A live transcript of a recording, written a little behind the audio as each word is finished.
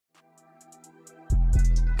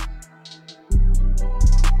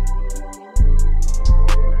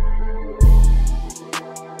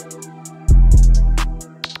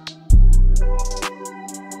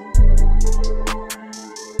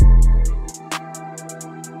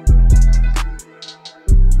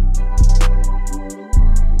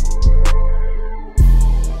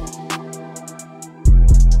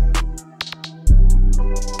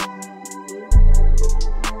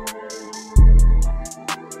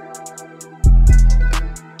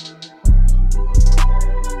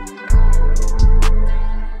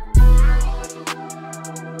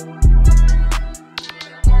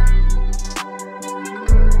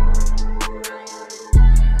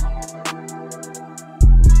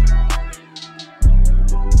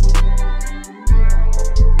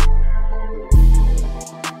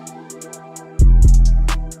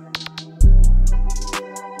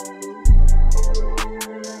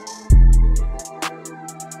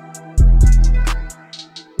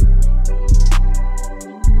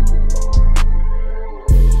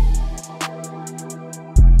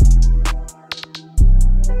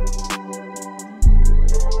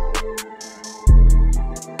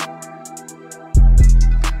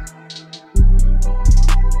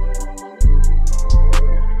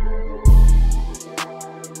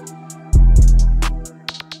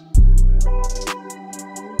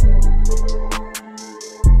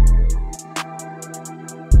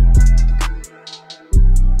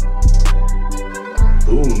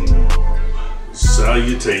Boom.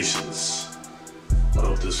 Salutations. I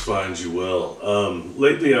hope this finds you well.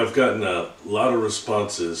 Lately I've gotten a lot of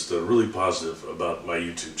responses that are really positive about my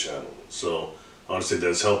YouTube channel. So honestly,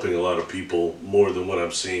 that's helping a lot of people more than what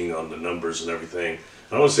I'm seeing on the numbers and everything.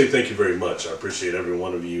 And I want to say thank you very much. I appreciate every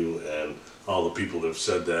one of you and all the people that have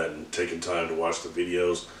said that and taken time to watch the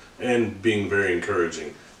videos and being very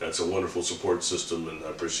encouraging. That's a wonderful support system, and I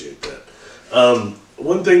appreciate that.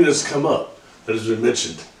 One thing that's come up that has been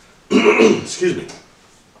mentioned, excuse me,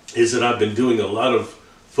 is that I've been doing a lot of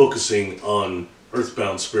focusing on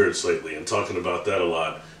earthbound spirits lately and talking about that a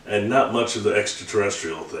lot, and not much of the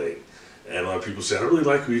extraterrestrial thing. And a lot of people say, I really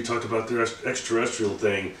like when you talked about the extraterrestrial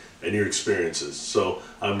thing and your experiences. So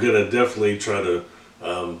I'm going to definitely try to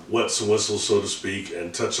wet some whistles, so to speak,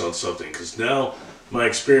 and touch on something, because now my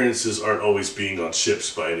experiences aren't always being on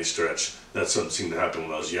ships by any stretch. That's something that seemed to happen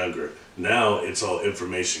when I was younger. Now it's all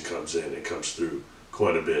information comes in, it comes through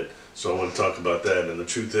quite a bit. So I want to talk about that. And the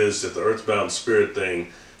truth is that the earthbound spirit thing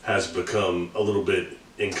has become a little bit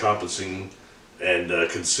encompassing and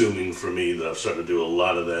consuming for me, that I'm starting to do a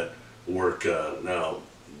lot of that work now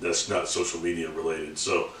that's not social media related.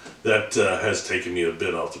 So that has taken me a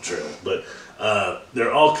bit off the trail. But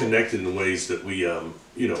they're all connected in ways that we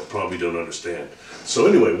probably don't understand. So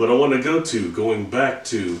anyway, what I want to go to, going back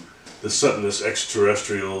to this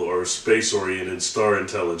extraterrestrial or space-oriented star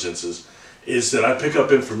intelligences, is that I pick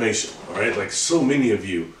up information, all right? Like so many of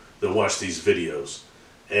you that watch these videos.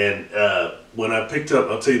 And when I picked up,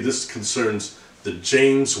 I'll tell you, this concerns the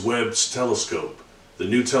James Webb Telescope, the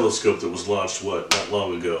new telescope that was launched, not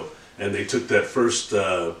long ago. And they took that first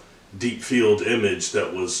deep field image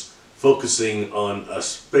that was focusing on a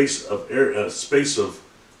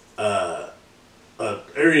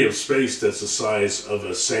area of space that's the size of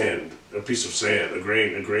a piece of sand, a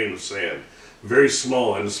grain of sand. Very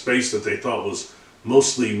small, in a space that they thought was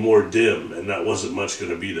mostly more dim, and that wasn't much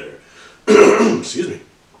going to be there. Excuse me,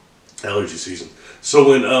 allergy season. So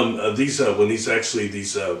when these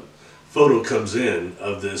photo comes in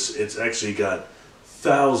of this, it's actually got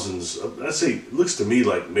thousands. I'd say it looks to me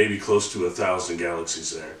like maybe close to 1,000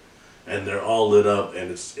 galaxies there, and they're all lit up,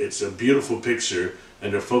 and it's a beautiful picture.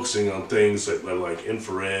 And they're focusing on things like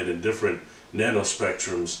infrared and different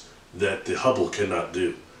nanospectrums that the Hubble cannot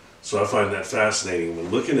do. So I find that fascinating. When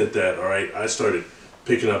looking at that, all right, I started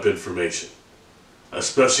picking up information,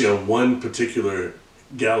 especially on one particular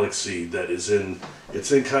galaxy that it's in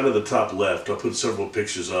kind of the top left. I'll put several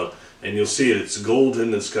pictures up, and you'll see it. It's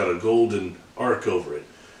golden. It's got a golden arc over it,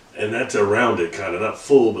 and that's around it, kind of not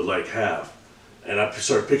full, but like half. And I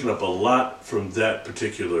started picking up a lot from that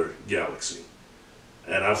particular galaxy.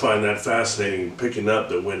 And I find that fascinating, picking up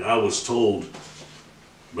that when I was told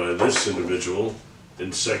by this individual,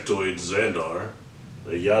 Insectoid Xandar,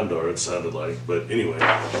 Yandar it sounded like, but anyway,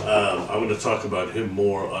 I'm going to talk about him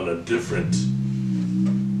more on a different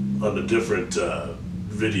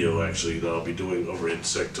video actually that I'll be doing over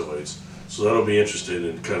Insectoids. So that'll be interesting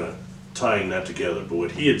in kind of tying that together. But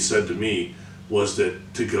what he had said to me was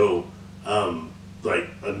that to go like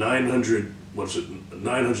a 900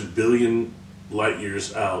 billion light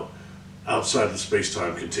years outside the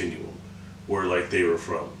space-time continuum, where like they were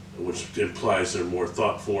from, which implies there are more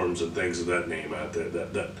thought forms and things of that name out there,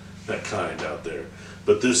 that kind out there.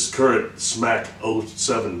 But this current SMACS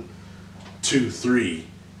 0723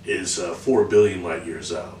 is 4 billion light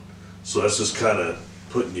years out. So that's just kind of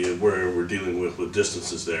putting you where we're dealing with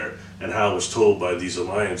distances there, and how I was told by these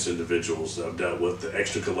alliance individuals that I've dealt with, the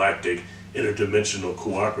Extragalactic Interdimensional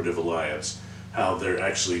Cooperative Alliance, how they're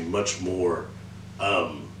actually much more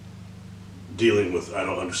dealing with, I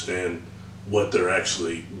don't understand what they're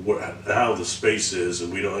actually, how the space is,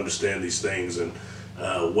 and we don't understand these things, and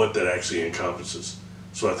what that actually encompasses.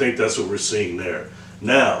 So I think that's what we're seeing there.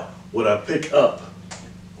 Now, what I pick up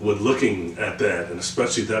when looking at that, and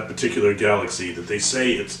especially that particular galaxy, that they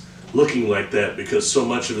say it's looking like that because so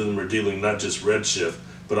much of them are dealing not just redshift,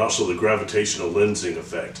 but also the gravitational lensing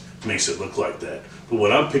effect makes it look like that. But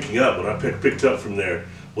what I'm picking up, what I picked up from there,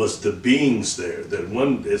 was the beings there. That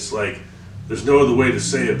one, it's like, there's no other way to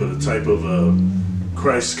say it, but a type of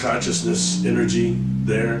Christ consciousness energy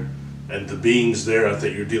there. And the beings there, I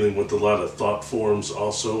think you're dealing with a lot of thought forms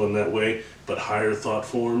also in that way, but higher thought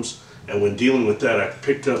forms. And when dealing with that, I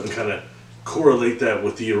picked up and kind of correlate that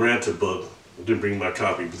with the Uranta book. I didn't bring my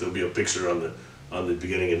copy, but there'll be a picture on the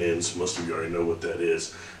beginning and end, so most of you already know what that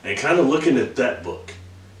is. And kind of looking at that book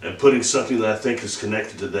and putting something that I think is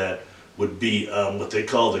connected to that would be what they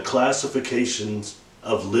call the classifications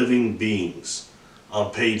of living beings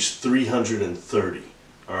on page 330,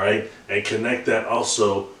 all right? And connect that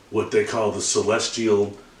also what they call the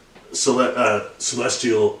celestial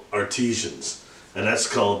celestial artisans, and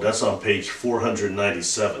that's on page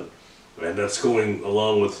 497, and that's going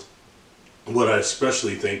along with what I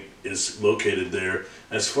especially think is located there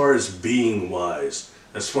as far as being wise,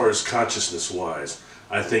 as far as consciousness wise.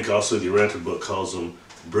 I think also the Urantia book calls them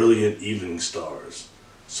brilliant evening stars.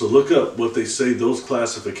 So look up what they say those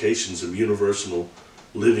classifications of universal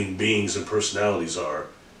living beings and personalities are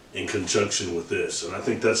in conjunction with this. And I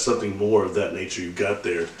think that's something more of that nature you've got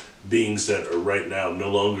there. Beings that are right now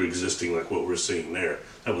no longer existing like what we're seeing there.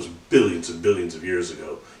 That was billions and billions of years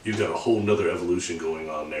ago. You've got a whole nother evolution going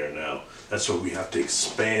on there now. That's why we have to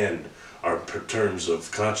expand our terms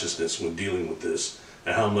of consciousness when dealing with this,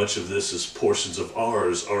 and how much of this is portions of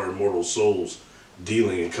ours, our immortal souls,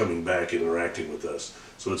 dealing and coming back and interacting with us.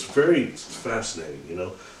 So it's very fascinating, you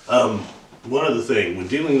know. One other thing, when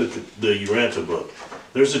dealing with the Urantia book,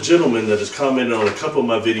 there's a gentleman that has commented on a couple of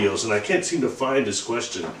my videos, and I can't seem to find his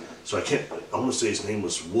question. So I want to say his name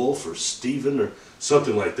was Wolf or Steven or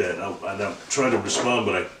something like that. And I'm trying to respond,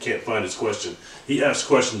 but I can't find his question. He asked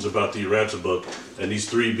questions about the Urantia book and these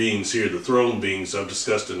three beings here, the throne beings, I've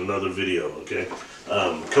discussed in another video, okay?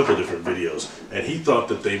 A couple different videos. And he thought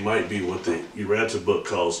that they might be what the Urantia book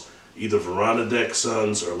calls either Veranadek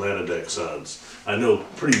sons or Lanadek sons. I know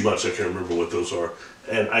pretty much, I can't remember what those are.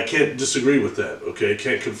 And I can't disagree with that, okay?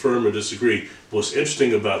 Can't confirm or disagree. What's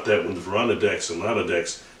interesting about that, when the Veranadeks and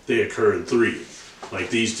Lanadeks, they occur in three, like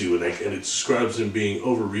these do, and it describes them being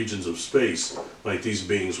over regions of space, like these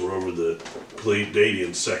beings were over the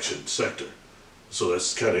Pleiadian sector. So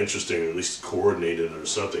that's kind of interesting, or at least coordinated or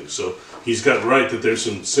something. So he's got right that there's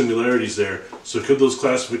some similarities there. So could those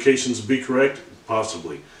classifications be correct?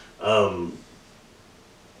 Possibly.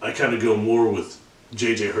 I kind of go more with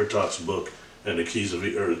J.J. Hurtak's book and the Keys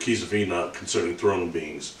of Enoch concerning throne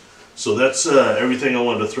beings. So that's everything I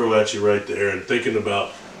wanted to throw at you right there, and thinking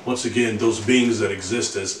about, once again, those beings that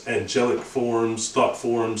exist as angelic forms, thought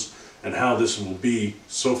forms, and how this will be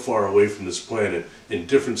so far away from this planet in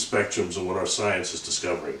different spectrums of what our science is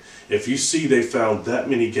discovering. If you see they found that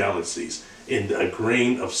many galaxies in a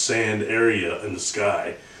grain of sand area in the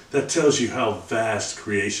sky, that tells you how vast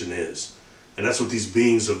creation is. And that's what these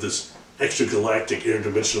beings of this extragalactic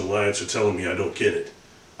interdimensional alliance are telling me. I don't get it.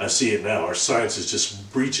 I see it now. Our science is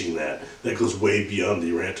just breaching that. That goes way beyond the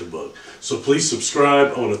Urantia book. So please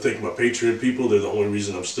subscribe. I want to thank my Patreon people. They're the only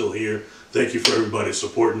reason I'm still here. Thank you for everybody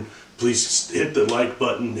supporting. Please hit the like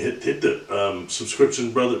button, hit the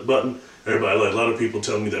subscription button. Everybody, a lot of people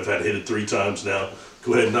tell me that I've had to hit it 3 times now.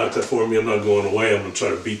 Go ahead and knock that for me. I'm not going away. I'm going to try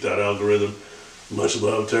to beat that algorithm. Much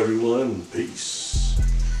love to everyone. Peace.